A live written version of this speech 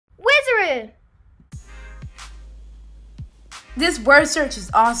This word search is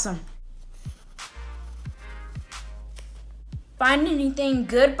awesome. Find anything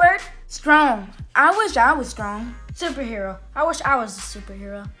good, Bert? Strong. I wish I was strong. Superhero. I wish I was a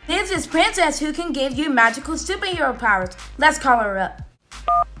superhero. This is Princess who can give you magical superhero powers. Let's call her up.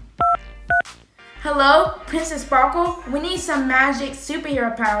 Hello, Princess Sparkle. We need some magic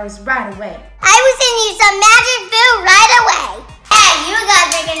superhero powers right away. I will send you some magic food right away. Hey, you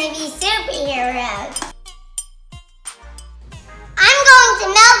guys are going to be superheroes. I'm going to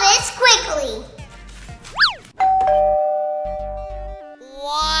know this quickly.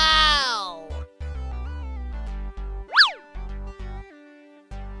 Wow!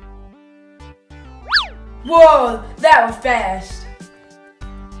 Whoa, that was fast.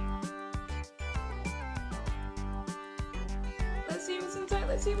 Let's see what's inside.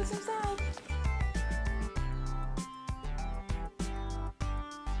 Let's see what's inside.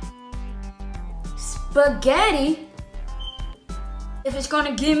 Spaghetti? If it's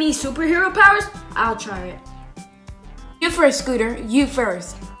gonna give me superhero powers, I'll try it. You first, Scooter. You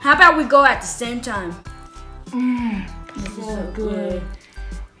first. How about we go at the same time? This is so good.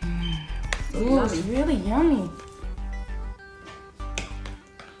 Ooh, it's really yummy.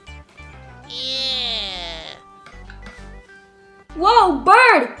 Yeah! Whoa,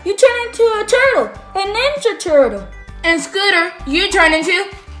 Bird! You turn into a turtle, a ninja turtle. And Scooter, you turn into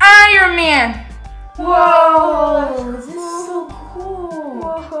Iron Man. Whoa! This is so cool.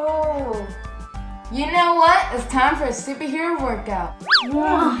 Whoa! You know what? It's time for a superhero workout.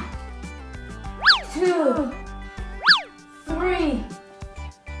 1, 2, 3,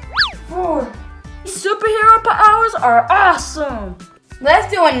 4. Superhero powers are awesome.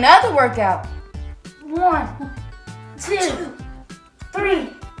 Let's do another workout. 1, 2, 3,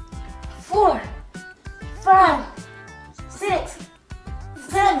 4, 5, 6,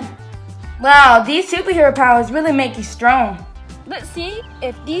 7. Wow, these superhero powers really make you strong. Let's see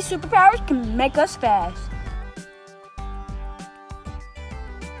if these superpowers can make us fast.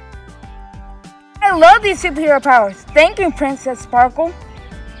 I love these superhero powers. Thank you, Princess Sparkle.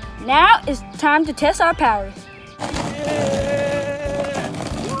 Now it's time to test our powers.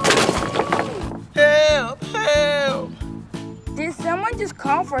 Help! Help! Did someone just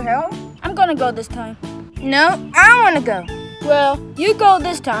call for help? I'm gonna go this time. No, I wanna go. Well, you go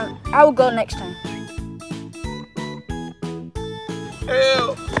this time. I will go next time.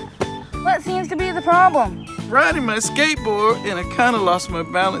 Help! What seems to be the problem? Riding my skateboard and I kind of lost my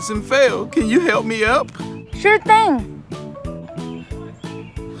balance and fell. Can you help me up? Sure thing.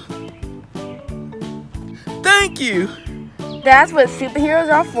 Thank you! That's what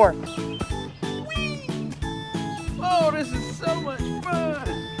superheroes are for. Oh, this is so much fun!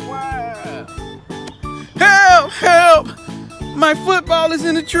 Wow! Help! Help! My football is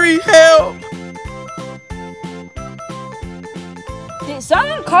in the tree! Help! Did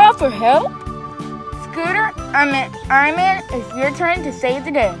someone call for help? Scooter, Iron Man, it's your turn to save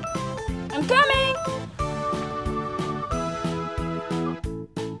the day. I'm coming!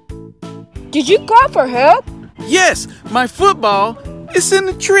 Did you call for help? Yes, my football is in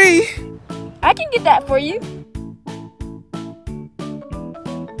the tree! I can get that for you.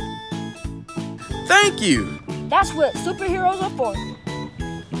 Thank you! That's what superheroes are for.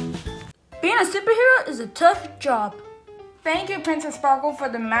 Being a superhero is a tough job. Thank you, Princess Sparkle, for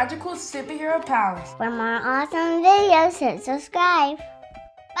the magical superhero powers. For more awesome videos, hit subscribe.